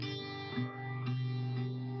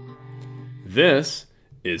This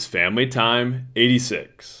is Family Time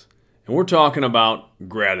 86, and we're talking about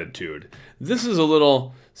gratitude. This is a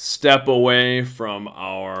little step away from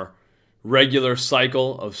our regular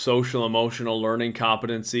cycle of social emotional learning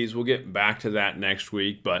competencies. We'll get back to that next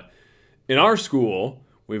week, but in our school,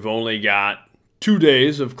 we've only got 2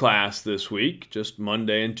 days of class this week, just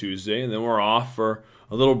Monday and Tuesday, and then we're off for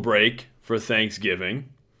a little break for Thanksgiving.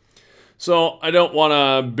 So I don't want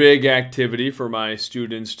a big activity for my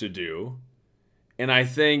students to do. And I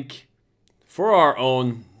think for our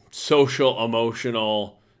own social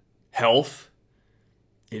emotional health,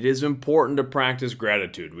 it is important to practice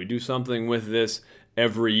gratitude. We do something with this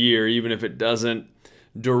every year, even if it doesn't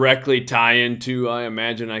directly tie into, I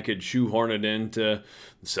imagine I could shoehorn it into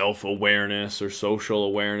self-awareness or social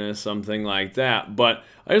awareness, something like that. But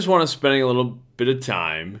I just want to spend a little bit of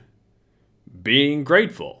time being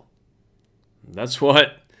grateful. That's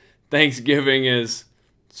what Thanksgiving is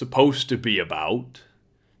supposed to be about.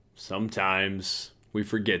 Sometimes we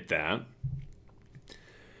forget that.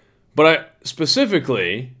 But I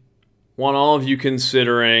specifically want all of you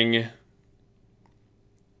considering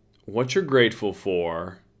what you're grateful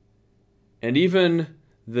for, and even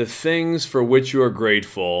the things for which you are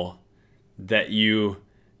grateful that you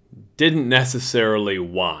didn't necessarily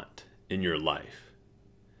want in your life.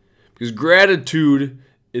 Because gratitude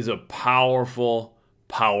is a powerful,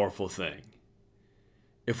 powerful thing.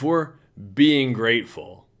 If we're being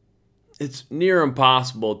grateful, it's near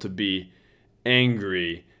impossible to be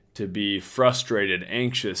angry, to be frustrated,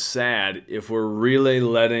 anxious, sad, if we're really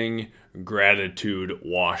letting gratitude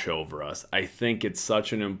wash over us. I think it's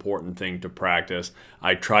such an important thing to practice.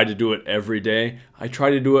 I try to do it every day. I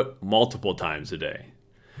try to do it multiple times a day.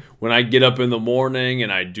 When I get up in the morning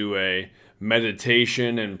and I do a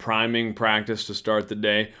meditation and priming practice to start the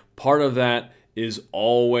day, part of that is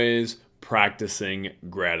always practicing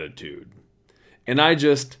gratitude. And I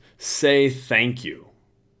just say thank you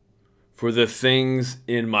for the things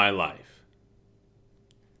in my life.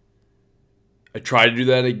 I try to do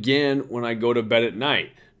that again when I go to bed at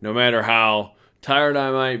night. No matter how tired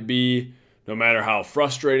I might be, no matter how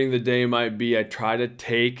frustrating the day might be, I try to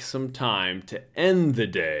take some time to end the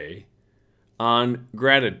day on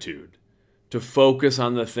gratitude, to focus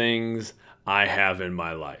on the things I have in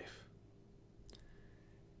my life.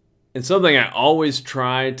 And something I always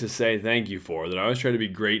try to say thank you for, that I always try to be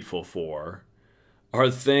grateful for, are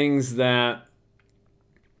things that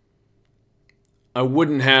I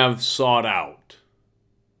wouldn't have sought out.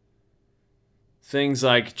 Things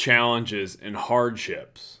like challenges and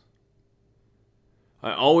hardships.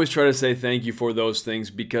 I always try to say thank you for those things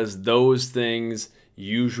because those things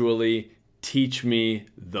usually teach me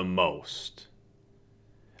the most.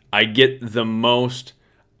 I get the most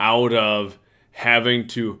out of having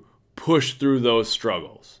to push through those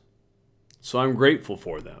struggles. So I'm grateful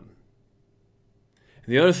for them.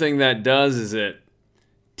 And the other thing that does is it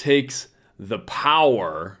takes the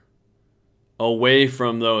power away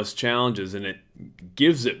from those challenges and it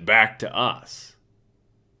gives it back to us.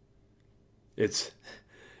 It's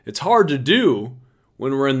hard to do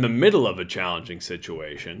when we're in the middle of a challenging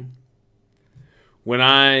situation. When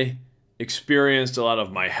I experienced a lot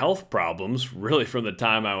of my health problems, really from the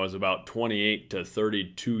time I was about 28 to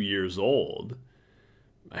 32 years old.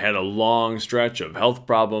 I had a long stretch of health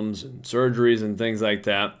problems and surgeries and things like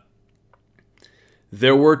that.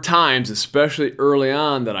 There were times, especially early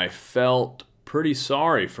on, that I felt pretty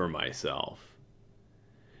sorry for myself.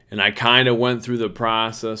 And I kind of went through the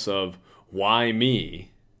process of, why me?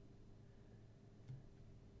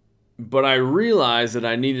 But I realized that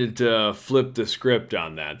I needed to flip the script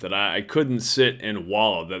on that I couldn't sit and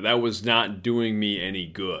wallow, that was not doing me any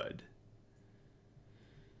good.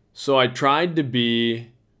 So I tried to be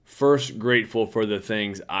first grateful for the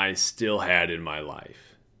things I still had in my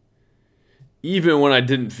life. Even when I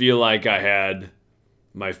didn't feel like I had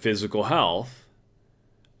my physical health,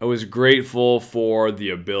 I was grateful for the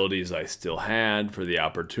abilities I still had, for the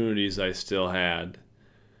opportunities I still had.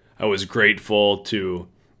 I was grateful to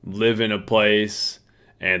live in a place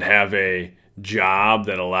and have a job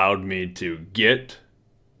that allowed me to get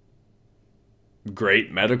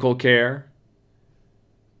great medical care.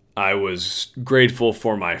 I was grateful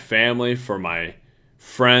for my family, for my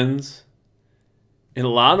friends. In a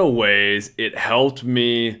lot of ways, it helped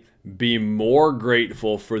me be more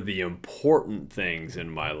grateful for the important things in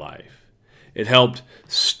my life. It helped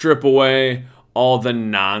strip away all the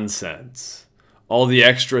nonsense, all the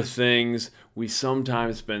extra things we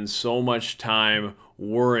sometimes spend so much time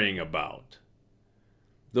worrying about.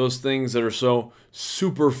 Those things that are so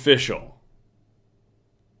superficial.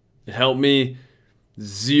 It helped me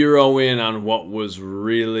zero in on what was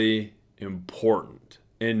really important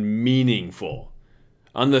and meaningful,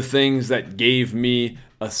 on the things that gave me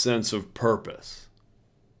a sense of purpose.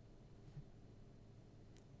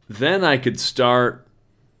 Then I could start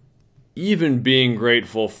even being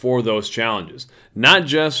grateful for those challenges. Not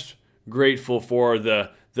just grateful for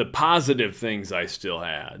the positive things I still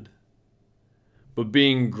had, but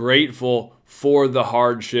being grateful for the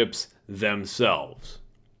hardships themselves.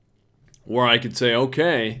 Where I could say,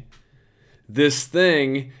 okay, this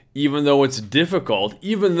thing, even though it's difficult,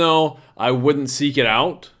 even though I wouldn't seek it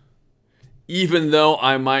out, even though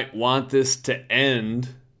I might want this to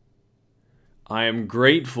end, I am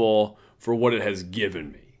grateful for what it has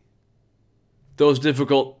given me. Those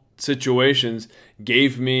difficult situations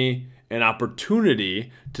gave me an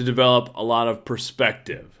opportunity to develop a lot of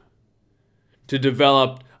perspective, to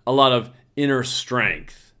develop a lot of inner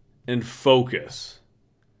strength and focus.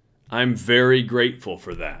 I'm very grateful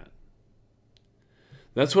for that.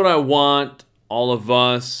 That's what I want all of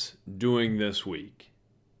us doing this week,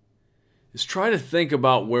 is try to think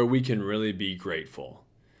about where we can really be grateful.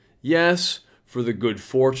 Yes, for the good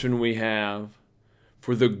fortune we have,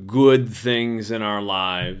 for the good things in our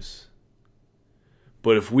lives.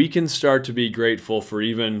 But if we can start to be grateful for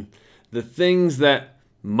even the things that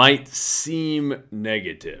might seem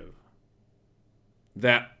negative,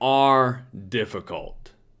 that are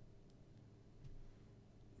difficult,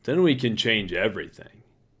 then we can change everything.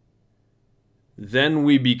 Then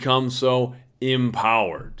we become so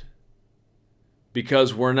empowered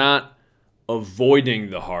because we're not avoiding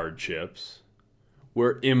the hardships,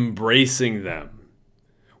 we're embracing them.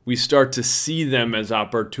 We start to see them as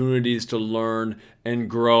opportunities to learn and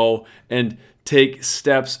grow and take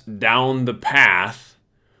steps down the path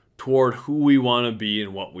toward who we want to be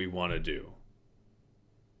and what we want to do.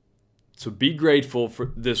 So be grateful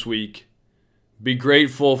for this week. Be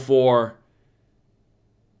grateful for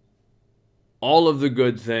all of the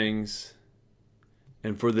good things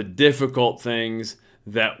and for the difficult things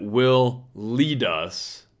that will lead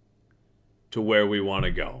us to where we want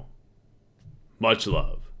to go. Much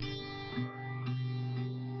love.